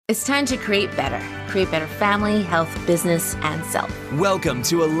It's time to create better. Create better family, health, business, and self. Welcome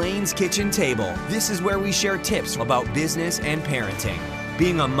to Elaine's Kitchen Table. This is where we share tips about business and parenting.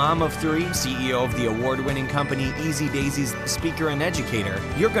 Being a mom of three, CEO of the award-winning company Easy Daisy's speaker and educator,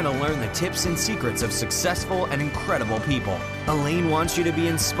 you're going to learn the tips and secrets of successful and incredible people. Elaine wants you to be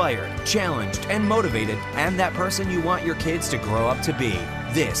inspired, challenged, and motivated, and that person you want your kids to grow up to be.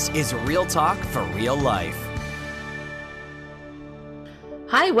 This is Real Talk for Real Life.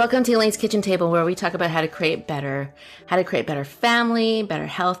 Hi, welcome to Elaine's Kitchen Table, where we talk about how to create better family, better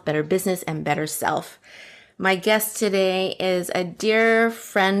health, better business, and better self. My guest today is a dear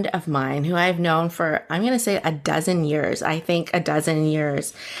friend of mine who I've known for, I'm going to say a dozen years. I think a dozen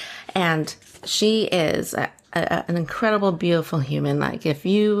years. And she is an incredible, beautiful human. Like if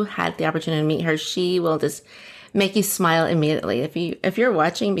you had the opportunity to meet her, she will just make you smile immediately. If you're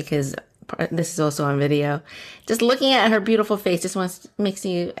watching, because this is also on video, just looking at her beautiful face just makes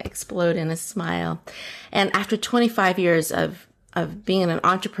you explode in a smile. And after 25 years of being an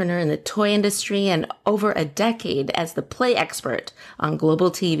entrepreneur in the toy industry and over a decade as the play expert on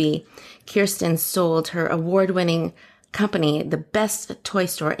global TV, Kirsten sold her award-winning company, the best toy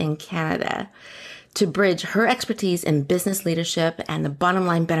store in Canada, to bridge her expertise in business leadership and the bottom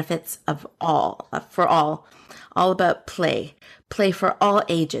line benefits of all about play. Play for all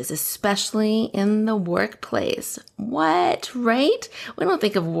ages, especially in the workplace. What, right? We don't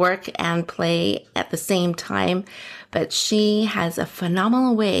think of work and play at the same time, but she has a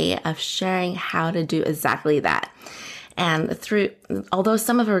phenomenal way of sharing how to do exactly that. And although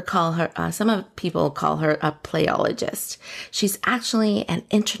some people call her a playologist, she's actually an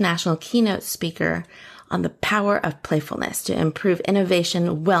international keynote speaker on the power of playfulness to improve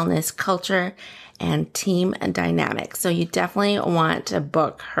innovation, wellness, culture, and team dynamics. So you definitely want to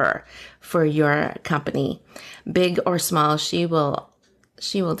book her for your company, big or small. She will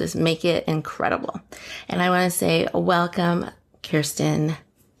just make it incredible. And I want to say welcome, Kirsten,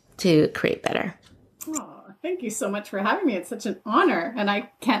 to Create Better. Oh, thank you so much for having me. It's such an honor, and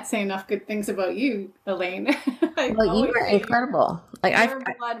I can't say enough good things about you, Elaine. Well, you are incredible. Your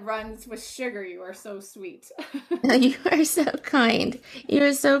blood runs with sugar. You are so sweet. You are so kind.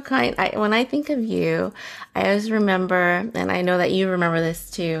 You're so kind. When I think of you, I always remember, and I know that you remember this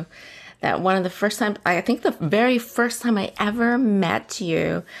too, that one of the first time, I think the very first time I ever met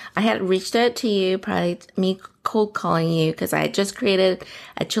you, I had reached out to you, probably me cold calling you, because I had just created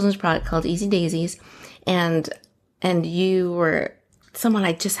a children's product called Easy Daisies, and you were someone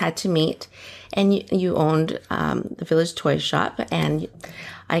I just had to meet, and you owned the Village Toy Shop, and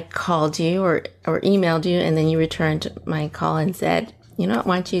I called you or emailed you, and then you returned my call and said, you know what,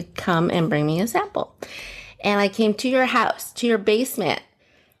 why don't you come and bring me a sample? And I came to your house, to your basement,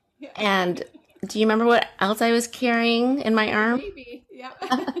 and do you remember what else I was carrying in my arm? Baby, yeah.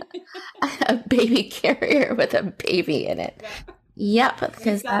 A baby carrier with a baby in it. Yeah. Yep.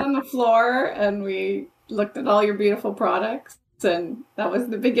 We sat on the floor and we looked at all your beautiful products, and that was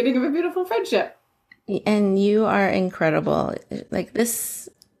the beginning of a beautiful friendship. And you are incredible. Like this,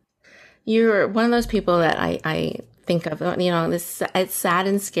 you're one of those people that I think of, it's sad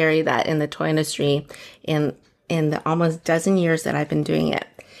and scary that in the toy industry, in the almost dozen years that I've been doing it,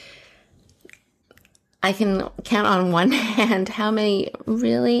 I can count on one hand how many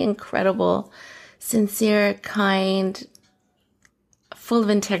really incredible, sincere, kind, full of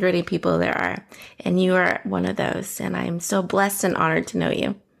integrity people there are. And you are one of those. And I'm so blessed and honored to know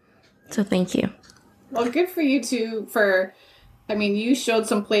you. So thank you. Well, good for you too. You showed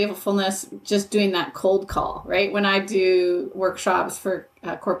some playfulness just doing that cold call, right? When I do workshops for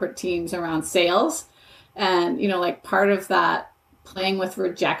corporate teams around sales, and, part of that playing with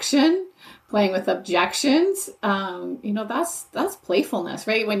rejection, playing with objections, that's playfulness,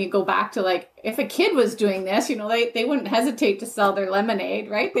 right? When you go back to if a kid was doing this, they wouldn't hesitate to sell their lemonade,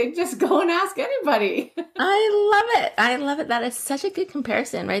 right? They'd just go and ask anybody. I love it. That is such a good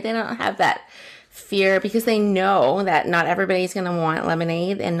comparison, right? They don't have that fear because they know that not everybody's going to want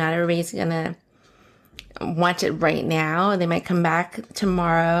lemonade and not everybody's going to want it right now. They might come back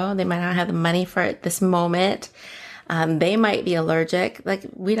tomorrow. They might not have the money for it this moment. They might be allergic,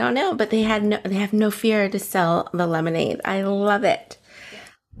 we don't know, but they have no fear to sell the lemonade. I love it.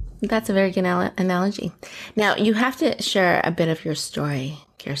 That's a very good analogy. Now you have to share a bit of your story,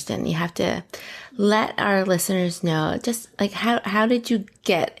 Kirsten. You have to let our listeners know just how did you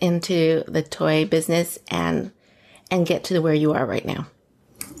get into the toy business and get to where you are right now?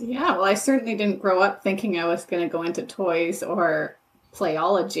 Yeah, well, I certainly didn't grow up thinking I was going to go into toys or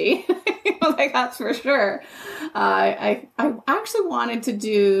playology. Like that's for sure. I actually wanted to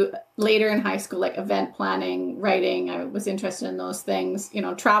do later in high school, like event planning, writing. I was interested in those things,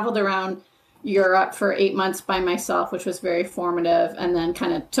 traveled around Europe for 8 months by myself, which was very formative, and then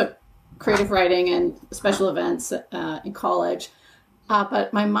kind of took creative writing and special events in college.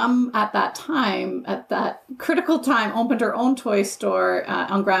 But my mom at that critical time, opened her own toy store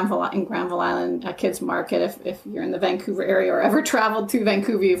in Granville Island, a kids market. If you're in the Vancouver area or ever traveled to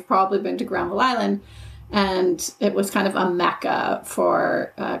Vancouver, you've probably been to Granville Island. And it was kind of a mecca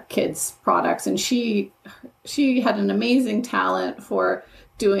for kids products. And she had an amazing talent for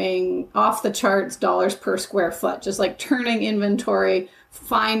doing off the charts dollars per square foot, just like turning inventory,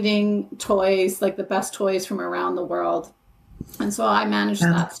 finding toys, like the best toys from around the world. And so I managed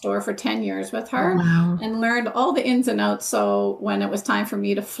that store for 10 years with her and learned all the ins and outs. So when it was time for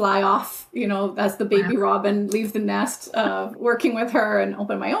me to fly off, as the baby robin, leave the nest, working with her and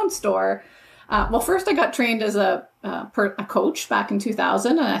open my own store. First I got trained as a coach back in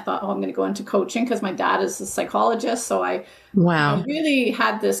 2000. And I thought, I'm going to go into coaching because my dad is a psychologist. So I really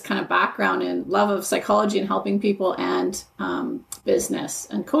had this kind of background in love of psychology and helping people and business.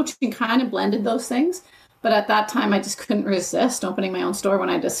 And coaching kind of blended those things. But at that time, I just couldn't resist opening my own store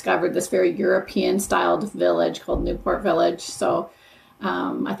when I discovered this very European-styled village called Newport Village. So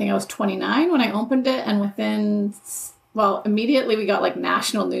I think I was 29 when I opened it. And immediately we got like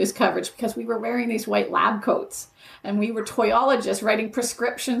national news coverage because we were wearing these white lab coats. And we were toyologists writing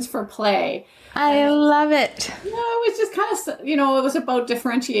prescriptions for play. I love it. Yeah, it was just kind of, it was about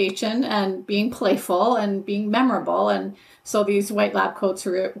differentiation and being playful and being memorable. And so these white lab coats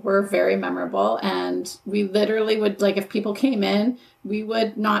were very memorable. And we literally would, like, if people came in, we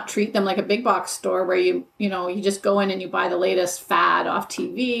would not treat them like a big box store where you just go in and you buy the latest fad off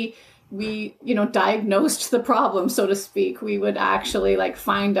TV. We, diagnosed the problem, so to speak. We would actually like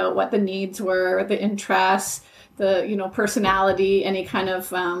find out what the needs were, the interests, the, personality, any kind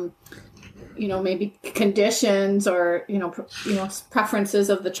of, maybe conditions or, preferences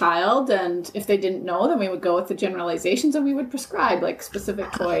of the child. And if they didn't know, then we would go with the generalizations and we would prescribe like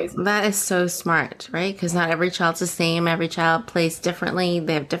specific toys. That is so smart, right? Because not every child's the same. Every child plays differently.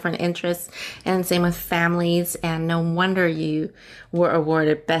 They have different interests, and same with families. And no wonder you were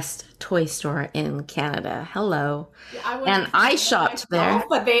awarded Best Toy Store in Canada. Hello. Yeah, I shopped there.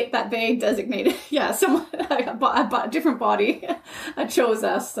 But they designated, I bought a different body. I chose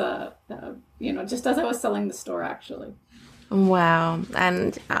us, just as I was selling the store, actually. Wow.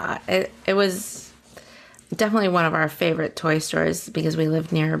 And it was definitely one of our favorite toy stores because we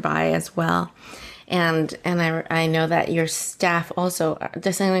lived nearby as well. And I know that your staff also,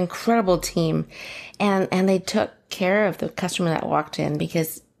 just an incredible team, and they took care of the customer that walked in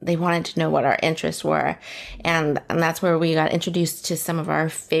because they wanted to know what our interests were. And that's where we got introduced to some of our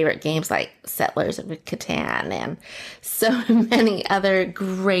favorite games like Settlers of Catan and so many other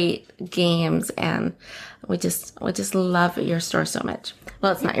great games. And we just love your store so much.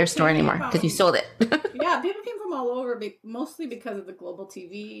 Well, it's not your store anymore because you sold it. Yeah, people came from all over, mostly because of the global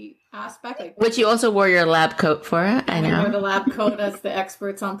TV aspect. Which you also wore your lab coat for. I know. I wore the lab coat as the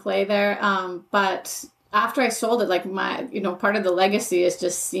experts on play there. But after I sold it, like my, part of the legacy is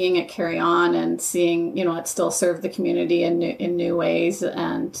just seeing it carry on and seeing, it still serve the community in new ways.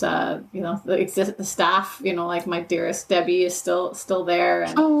 And, the staff, like my dearest Debbie is still there.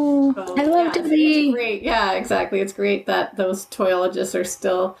 And I love Debbie. It's great. Yeah, exactly. It's great that those toyologists are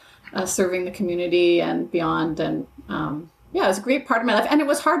still serving the community and beyond. And, it's a great part of my life. And it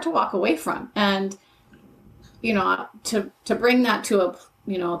was hard to walk away from. And, to bring that to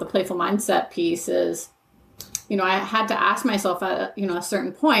the playful mindset piece is, I had to ask myself at, a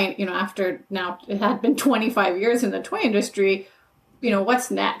certain point, after now it had been 25 years in the toy industry,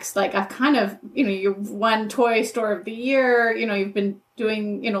 what's next? Like I've kind of, you've won Toy Store of the Year, you've been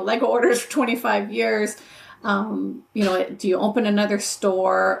doing, Lego orders for 25 years. Do you open another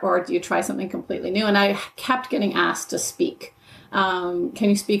store or do you try something completely new? And I kept getting asked to speak. Can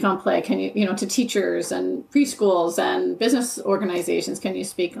you speak on play? Can you, to teachers and preschools and business organizations, can you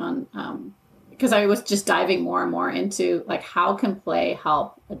speak on, because I was just diving more and more into like, how can play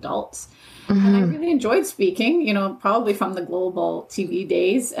help adults? Mm-hmm. And I really enjoyed speaking, probably from the global TV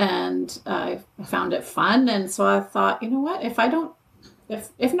days, and I found it fun. And so I thought, what,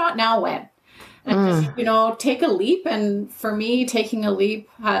 if not now, when? And just, take a leap. And for me, taking a leap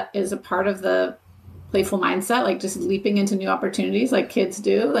is a part of the playful mindset, like just leaping into new opportunities like kids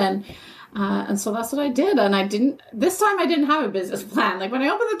do. And so that's what I did. And this time I didn't have a business plan. Like when I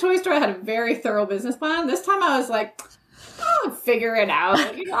opened the toy store, I had a very thorough business plan. This time I was like, I'll figure it out.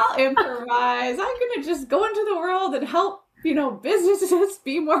 I'll improvise. I'm going to just go into the world and help businesses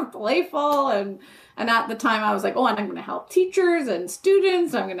be more playful. And at the time I was like, oh, and I'm going to help teachers and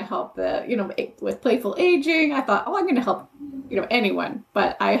students. I'm going to help with playful aging. I thought, oh, I'm going to help, anyone,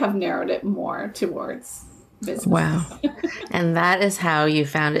 but I have narrowed it more towards business. Wow. And that is how you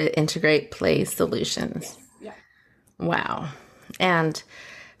founded Integrate Play Solutions. Yeah. Wow. And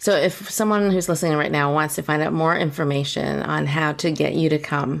so if someone who's listening right now wants to find out more information on how to get you to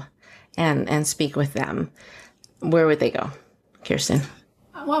come and speak with them, where would they go, Kirsten?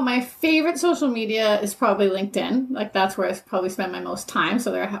 Well, my favorite social media is probably LinkedIn. Like that's where I probably spend my most time.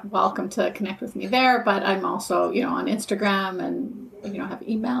 So they're welcome to connect with me there. But I'm also, on Instagram and, have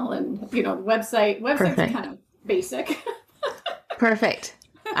email and, website. Website's kind of basic. Perfect.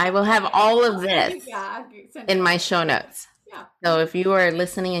 I will have all of this in my show notes. Yeah. So if you are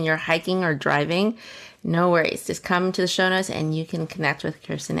listening and you're hiking or driving, no worries. Just come to the show notes and you can connect with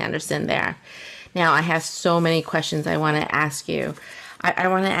Kirsten Anderson there. Now, I have so many questions I want to ask you. I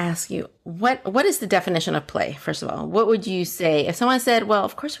want to ask you, what is the definition of play, first of all? What would you say if someone said, well,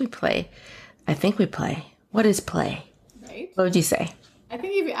 of course we play. I think we play. What is play? Right. What would you say? I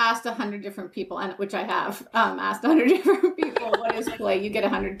think if you asked 100 different people, and which I have asked 100 different people, what is play, you get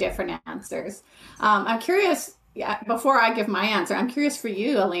 100 different answers. I'm curious, before I give my answer, I'm curious for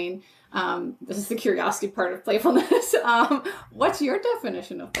you, Elaine. This is the curiosity part of playfulness. What's your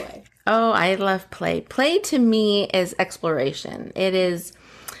definition of play? Oh, I love play. Play to me is exploration. It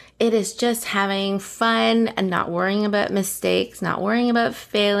is just having fun and not worrying about mistakes, not worrying about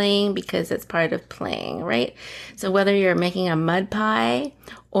failing because it's part of playing, right? So whether you're making a mud pie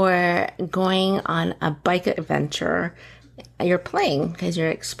or going on a bike adventure, you're playing because you're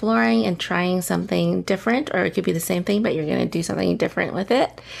exploring and trying something different, or it could be the same thing, but you're going to do something different with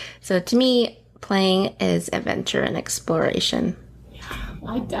it. So to me, playing is adventure and exploration.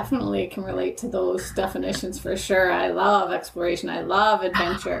 I definitely can relate to those definitions for sure. I love exploration. I love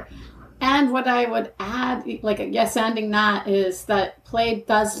adventure. And what I would add, ending that, is that play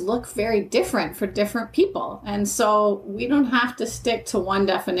does look very different for different people. And so we don't have to stick to one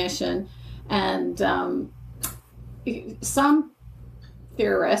definition. And some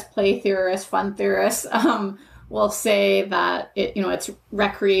theorists, play theorists, fun theorists, will say that it's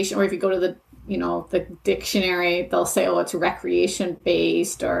recreation, or if you go to the dictionary, they'll say, oh, it's recreation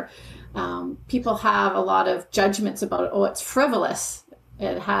based, or people have a lot of judgments about, oh, it's frivolous.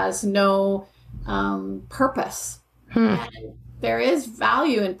 It has no purpose. And there is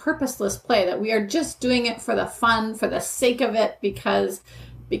value in purposeless play, that we are just doing it for the fun, for the sake of it, because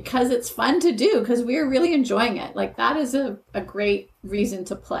it's fun to do, because we're really enjoying it. Like that is a great reason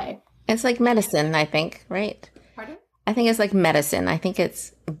to play. It's like medicine, I think, right? Pardon? I think it's like medicine. I think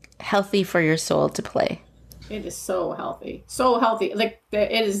it's healthy for your soul to play. It is so healthy. So healthy. Like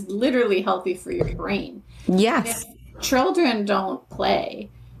it is literally healthy for your brain. Yes. If children don't play,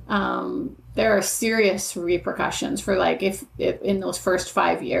 there are serious repercussions for if in those first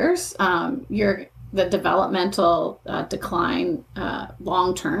 5 years, the developmental decline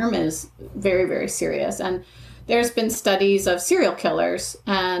long term is very, very serious. And there's been studies of serial killers,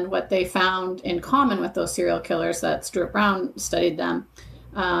 and what they found in common with those serial killers, that Stuart Brown studied them.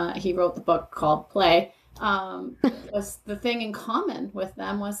 He wrote the book called Play. Was the thing in common with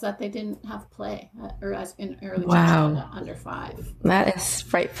them was that they didn't have play, or as in early childhood, under 5. That is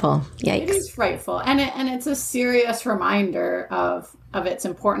frightful. Yikes. It is frightful, and it's a serious reminder of its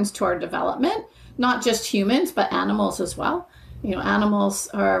importance to our development. Not just humans, but animals as well. Animals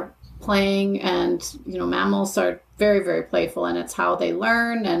are playing, and mammals are very, very playful, and it's how they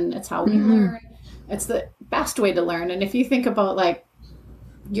learn, and it's how we learn. It's the best way to learn. And if you think about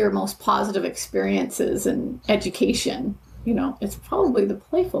your most positive experiences in education, it's probably the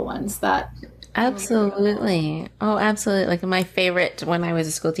playful ones that. Absolutely. Oh, absolutely. Like my favorite, when I was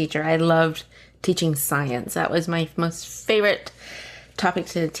a school teacher, I loved teaching science. That was my most favorite topic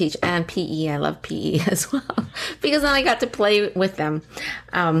to teach, and PE. I love PE as well, because then I got to play with them.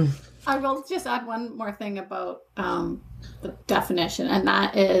 I will just add one more thing about the definition, and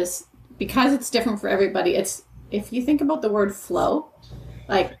that is, because it's different for everybody. It's, if you think about the word flow,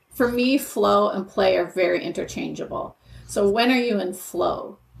 for me, flow and play are very interchangeable. So when are you in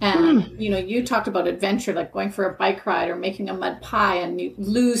flow? And, you talked about adventure, like going for a bike ride or making a mud pie, and you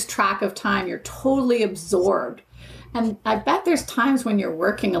lose track of time. You're totally absorbed. And I bet there's times when you're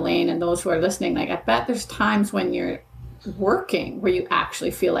working, Elaine, and those who are listening, I bet there's times when you're working where you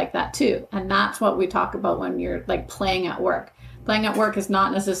actually feel like that too. And that's what we talk about when you're playing at work. Playing at work is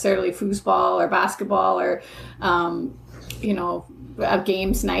not necessarily foosball or basketball or, a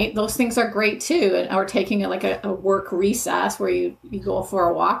games night, those things are great too. Or taking a work recess where you go for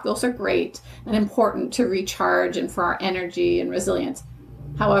a walk. Those are great and important to recharge and for our energy and resilience.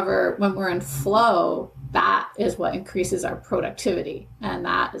 However, when we're in flow, that is what increases our productivity. And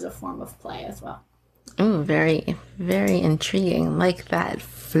that is a form of play as well. Oh, very, very intriguing. Like that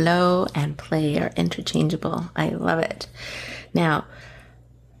flow and play are interchangeable. I love it. Now,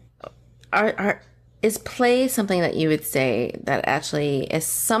 is play something that you would say that actually is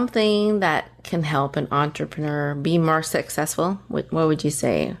something that can help an entrepreneur be more successful? What would you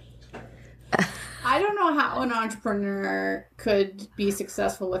say? I don't know how an entrepreneur could be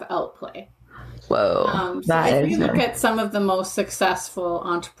successful without play. Whoa. So if you look at some of the most successful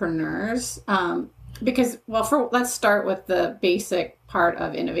entrepreneurs, because, well, let's start with the basic part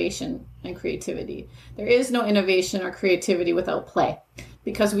of innovation and creativity. There is no innovation or creativity without play,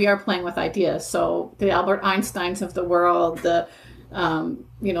 because we are playing with ideas. So the Albert Einsteins of the world, the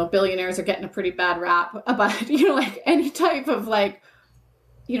billionaires are getting a pretty bad rap about, like any type of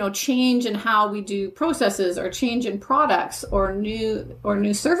change in how we do processes or change in products or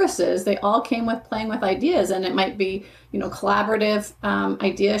new services. They all came with playing with ideas, and it might be, collaborative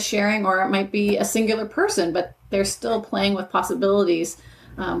idea sharing, or it might be a singular person, but they're still playing with possibilities,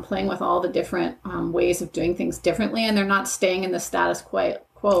 playing with all the different ways of doing things differently, and they're not staying in the status quo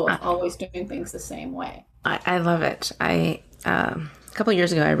of always doing things the same way. I love it. A couple of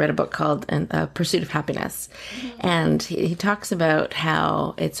years ago, I read a book called Pursuit of Happiness. Mm-hmm. And he talks about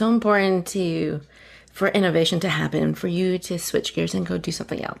how it's so important for innovation to happen, for you to switch gears and go do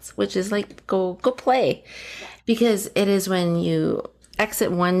something else, which is like go play. Yeah. Because it is when you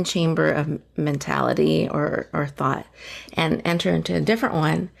exit one chamber of mentality or thought and enter into a different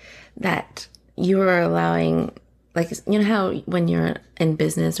one that you are allowing, how when you're in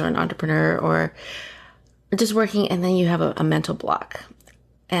business or an entrepreneur or just working, and then you have a mental block,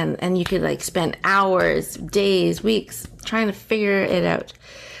 and you could spend hours, days, weeks trying to figure it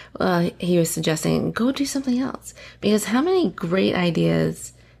out. He was suggesting go do something else, because how many great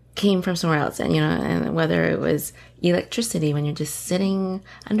ideas came from somewhere else, and whether it was electricity when you're just sitting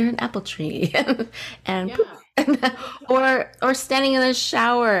under an apple tree and or standing in the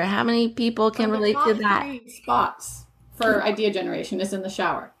shower. How many people can relate to that? 3 spots for idea generation is in the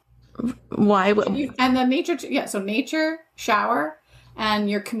shower. Why? And the nature, so nature, shower, and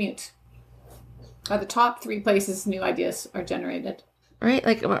your commute are the top 3 places new ideas are generated.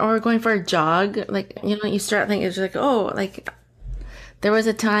 Right? Or going for a jog. You start thinking, it's there was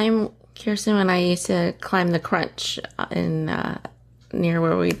a time, Kirsten, when I used to climb the Crunch in near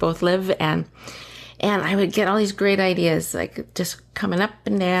where we both live, and I would get all these great ideas, just coming up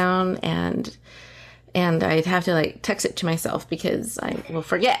and down, and I'd have to text it to myself because I will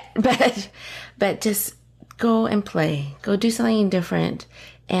forget. But just go and play. Go do something different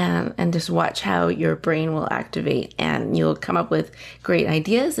and just watch how your brain will activate, and you'll come up with great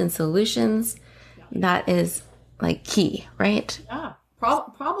ideas and solutions. That is key, right? Yeah.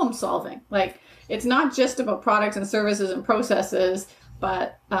 Problem solving. It's not just about products and services and processes,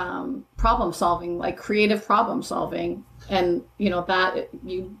 but problem solving, creative problem solving. And that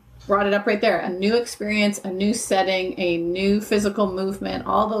you brought it up right there. A new experience, a new setting, a new physical movement,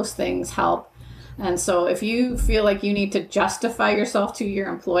 all those things help. And so if you feel like you need to justify yourself to your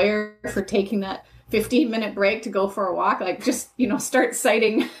employer for taking that 15-minute break to go for a walk, start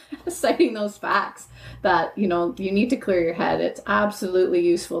citing those facts that, you need to clear your head. It's absolutely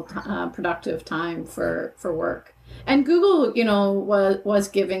useful, productive time for work. And Google, was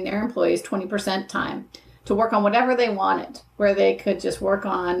giving their employees 20% time to work on whatever they wanted, where they could just work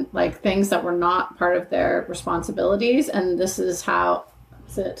on things that were not part of their responsibilities. And this is how,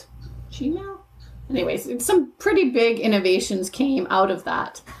 is it Gmail? Anyways, some pretty big innovations came out of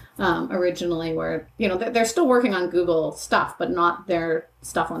that originally, where, they're still working on Google stuff, but not their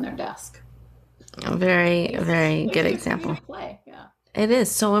stuff on their desk. A very, very good example. Play. Yeah. It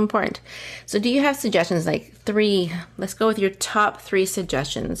is so important. So do you have suggestions, 3, let's go with your top 3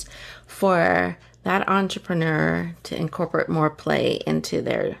 suggestions for that entrepreneur to incorporate more play into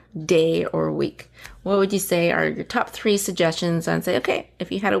their day or week? What would you say are your top 3 suggestions and say, okay,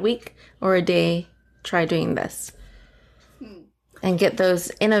 if you had a week or a day, try doing this and get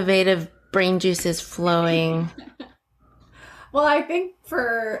those innovative brain juices flowing? Well, I think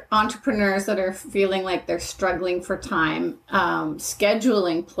for entrepreneurs that are feeling like they're struggling for time,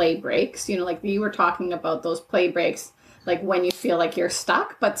 scheduling play breaks, like you were talking about those play breaks, when you feel like you're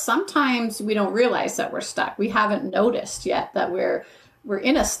stuck, but sometimes we don't realize that we're stuck. We haven't noticed yet that we're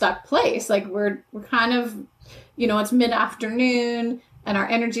in a stuck place. We're kind of, it's mid-afternoon and our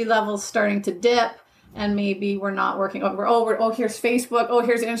energy level's starting to dip. and maybe we're not working. Here's Facebook. Oh,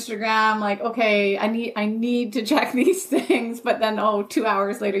 here's Instagram. Like, okay, I need to check these things. But then, 2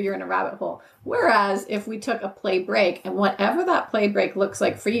 hours later, you're in a rabbit hole. Whereas if we took a play break, and whatever that play break looks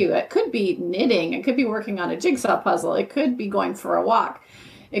like for you, it could be knitting, it could be working on a jigsaw puzzle, it could be going for a walk,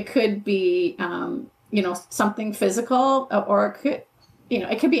 it could be, something physical, or it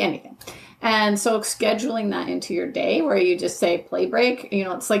could be anything. And so scheduling that into your day where you just say play break,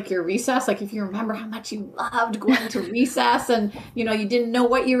 it's like your recess. Like if you remember how much you loved going to recess and, you didn't know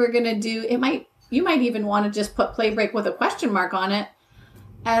what you were going to do, you might even want to just put play break with a question mark on it.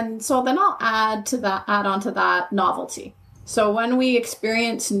 And so then I'll add on to that novelty. So when we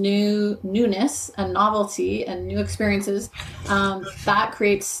experience newness and novelty and new experiences, that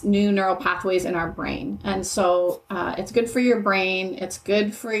creates new neural pathways in our brain. And so it's good for your brain. It's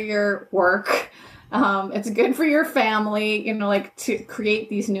good for your work. It's good for your family, to create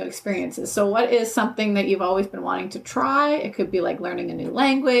these new experiences. So what is something that you've always been wanting to try? It could be like learning a new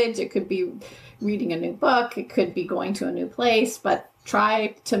language. It could be reading a new book. It could be going to a new place, but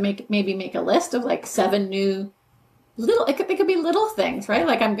try to make a list of like 7 new they could be little things, right?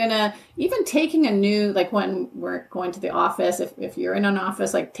 Like even taking a new, like when we're going to the office, if you're in an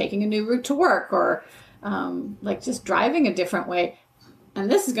office, like taking a new route to work, or like just driving a different way. And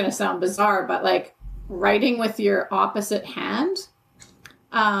this is going to sound bizarre, but like writing with your opposite hand,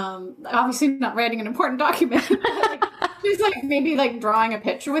 obviously not writing an important document, but like, just like maybe like drawing a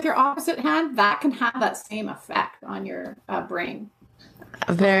picture with your opposite hand, that can have that same effect on your brain.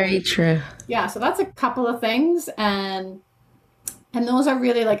 Very true. Yeah, so that's a couple of things, and those are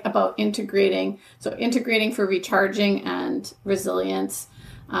really like about integrating. So integrating for recharging and resilience,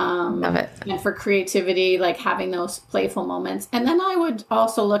 Love it. and for creativity, like having those playful moments. And then I would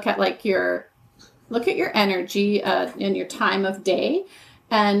also look at your energy in your time of day,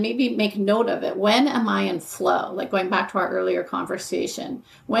 and maybe make note of it. When am I in flow? Like going back to our earlier conversation,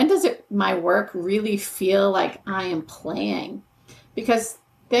 when does my work really feel like I am playing? Because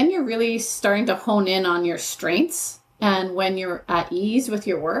then you're really starting to hone in on your strengths and when you're at ease with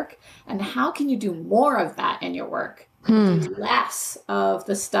your work, and how can you do more of that in your work? Do less of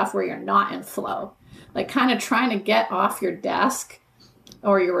the stuff where you're not in flow, like kind of trying to get off your desk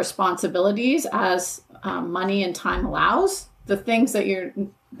or your responsibilities as money and time allows. The things that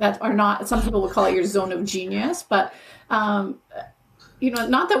are not, some people would call it your zone of genius, but not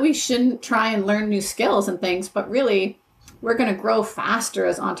that we shouldn't try and learn new skills and things, but really, we're going to grow faster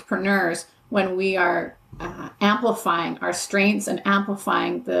as entrepreneurs when we are amplifying our strengths and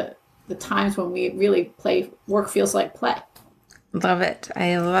amplifying the times when we really work feels like play. Love it.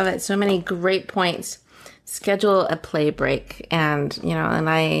 I love it. So many great points. Schedule a play break. And, and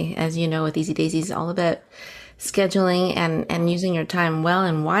I, as you know, with Easy Daisies, all about scheduling and using your time well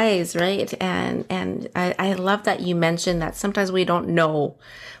and wise, right? And I love that you mentioned that sometimes we don't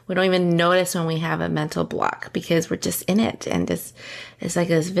even notice when we have a mental block because we're just in it. And it's like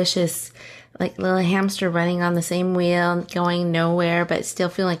this vicious, like little hamster running on the same wheel, going nowhere, but still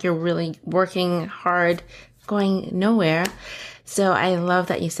feeling like you're really working hard, going nowhere. So I love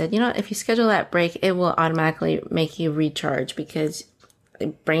that you said, if you schedule that break, it will automatically make you recharge, because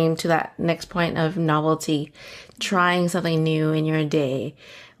bringing to that next point of novelty, trying something new in your day,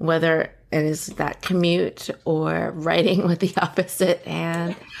 whether it is that commute or writing with the opposite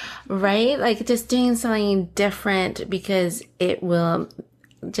hand, right? Like just doing something different, because it will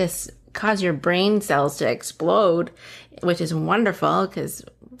just cause your brain cells to explode, which is wonderful, because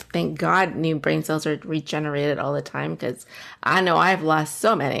thank God new brain cells are regenerated all the time, because I know I've lost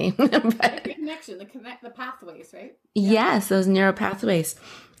so many. But, the connection, the pathways, right? Yes, those neural pathways,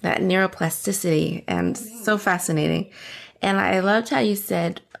 that neuroplasticity, and so fascinating. And I loved how you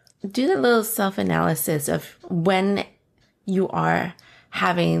said, do the little self-analysis of when you are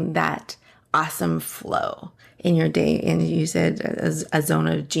having that awesome flow in your day. And you said a zone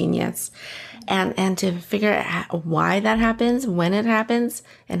of genius. And to figure out why that happens, when it happens,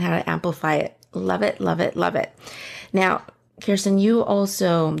 and how to amplify it. Love it, love it, love it. Now, Kirsten, you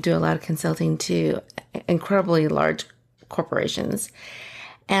also do a lot of consulting to incredibly large corporations.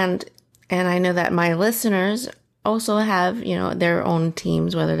 And I know that my listeners also have, their own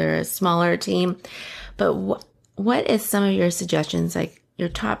teams, whether they're a smaller team. But what is some of your suggestions, like your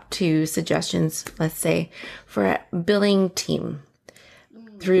top 2 suggestions, let's say, for building team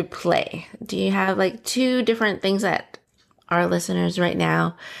through play? Do you have like 2 different things that our listeners right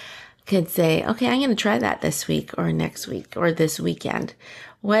now could say, okay, I'm going to try that this week or next week or this weekend?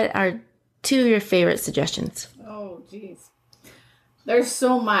 What are 2 of your favorite suggestions? Oh, geez. There's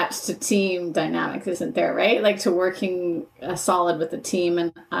so much to team dynamics, isn't there, right? Like to working solid with the team.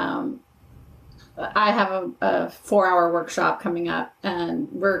 And I have a 4-hour workshop coming up, and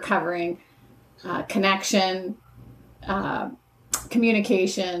we're covering connection,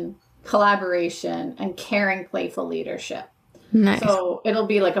 communication, collaboration, and caring, playful leadership. Nice. So it'll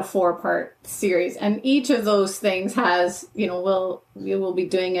be like a 4-part series, and each of those things has, we will be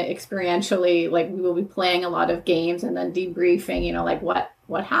doing it experientially. Like we will be playing a lot of games and then debriefing, like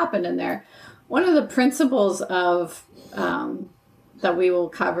what happened in there. One of the principles of that we will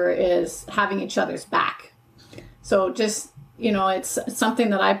cover is having each other's back. So just, it's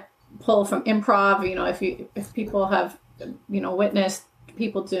something that I pull from improv. If people have, witnessed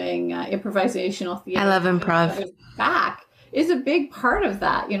people doing improvisational theater. I love improv. Back is a big part of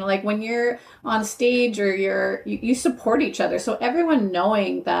that. Like when you're on stage or you support each other. So everyone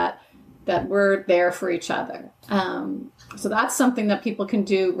knowing that we're there for each other. So that's something that people can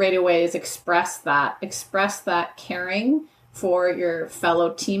do right away, is express that caring for your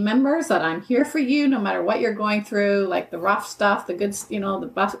fellow team members, that I'm here for you no matter what you're going through, like the rough stuff, the good,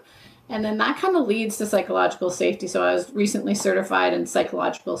 the best. And then that kind of leads to psychological safety. So I was recently certified in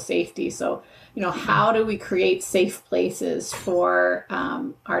psychological safety. So, how do we create safe places for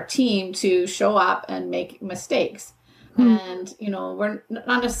our team to show up and make mistakes? And, we're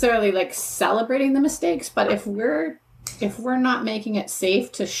not necessarily like celebrating the mistakes, but if we're not making it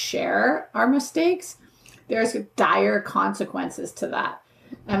safe to share our mistakes, there's dire consequences to that.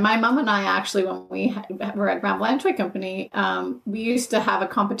 And my mom and I actually, when we were at Grand Blanc Toy Company, we used to have a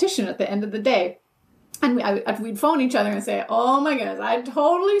competition at the end of the day. And we'd phone each other and say, oh my goodness, I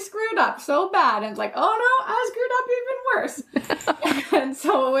totally screwed up so bad. And it's like, oh no, I screwed up even worse. And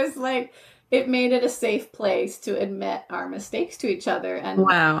so it was like, it made it a safe place to admit our mistakes to each other. And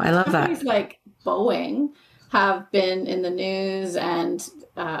wow, I love that. Companies like Boeing have been in the news and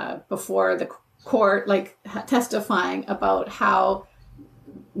before the court, like testifying about how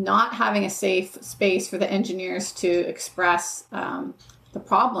not having a safe space for the engineers to express the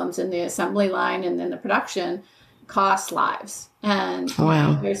problems in the assembly line and in the production cost lives. And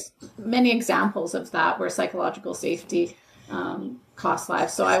wow. There's many examples of that where psychological safety costs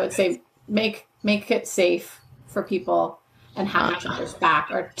lives. So I would say make it safe for people and have each other's back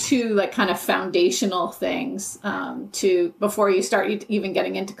are two like kind of foundational things before you start even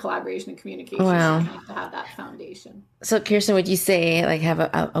getting into collaboration and communication. Wow. You have to have that foundation. So Kirsten, would you say like have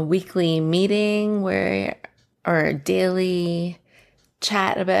a weekly meeting or a daily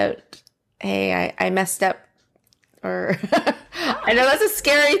chat about, hey, I messed up, or I know that's a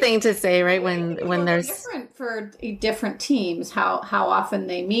scary thing to say, right? When there's different for different teams, how often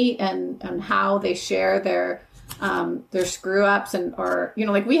they meet and how they share their screw ups or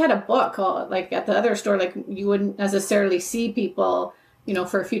like we had a book like at the other store, like you wouldn't necessarily see people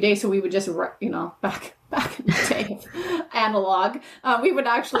for a few days, so we would just back in the day of analog, we would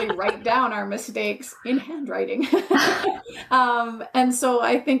actually write down our mistakes in handwriting. And so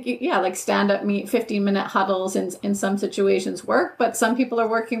I think like stand up 15-minute huddles in some situations work, but some people are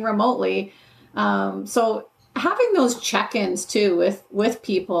working remotely, so having those check-ins too with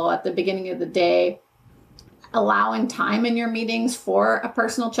people at the beginning of the day, allowing time in your meetings for a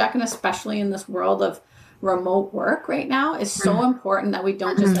personal check-in, especially in this world of remote work right now, is so important that we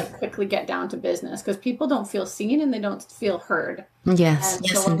don't just like quickly get down to business, because people don't feel seen and they don't feel heard. Yes, and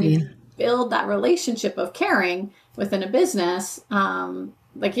yes, so when indeed. we build that relationship of caring within a business,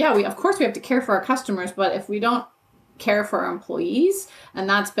 we of course we have to care for our customers, but if we don't care for our employees, and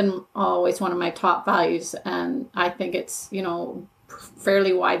that's been always one of my top values, and I think it's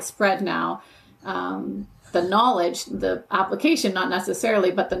fairly widespread now. The knowledge, the application, not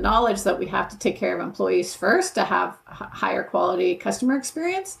necessarily, but the knowledge that we have to take care of employees first to have higher quality customer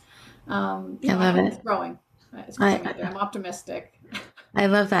experience. I love it. It's growing. I'm optimistic. I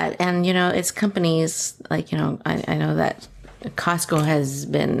love that. And, it's companies like, I know that Costco has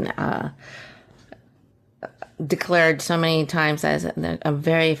been declared so many times as a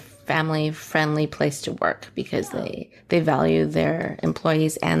very family-friendly place to work, because they value their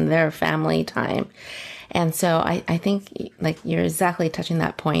employees and their family time. And so I think like you're exactly touching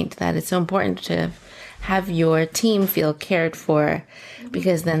that point, that it's so important to have your team feel cared for,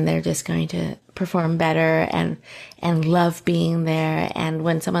 because then they're just going to perform better and love being there. And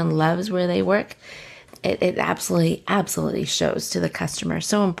when someone loves where they work, it absolutely shows to the customer.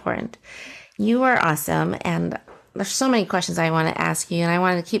 So important. You are awesome. And there's so many questions I want to ask you, and I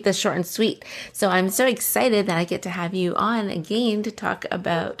want to keep this short and sweet. So I'm so excited that I get to have you on again to talk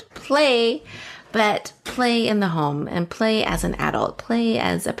about play, but play in the home and play as an adult, play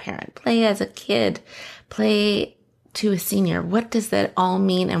as a parent, play as a kid, play to a senior. What does that all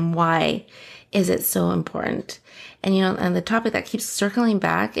mean, and why is it so important? And, and the topic that keeps circling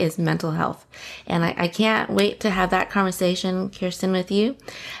back is mental health. And I can't wait to have that conversation, Kirsten, with you.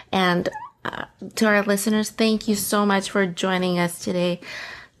 And to our listeners, thank you so much for joining us today.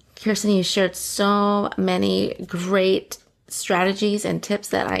 Kirsten, you shared so many great strategies and tips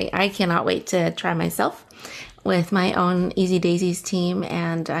that I cannot wait to try myself with my own Easy Daisies team.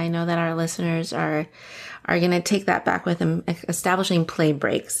 And I know that our listeners are going to take that back with them, establishing play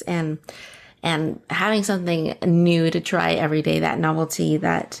breaks and having something new to try every day, that novelty,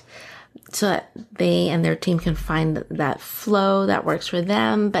 so that they and their team can find that flow that works for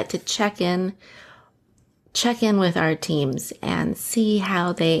them, but to check in with our teams and see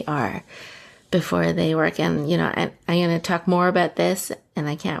how they are before they work. And, I'm going to talk more about this, and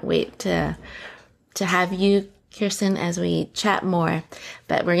I can't wait to have you, Kirsten, as we chat more.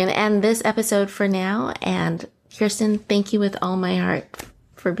 But we're going to end this episode for now. And Kirsten, thank you with all my heart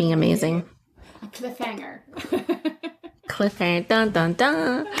for being amazing. A cliffhanger. Cliffhanger, dun, dun,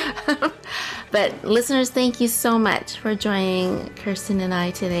 dun. But listeners, thank you so much for joining Kirsten and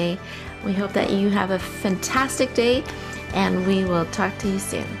I today. We hope that you have a fantastic day, and we will talk to you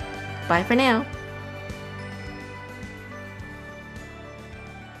soon. Bye for now.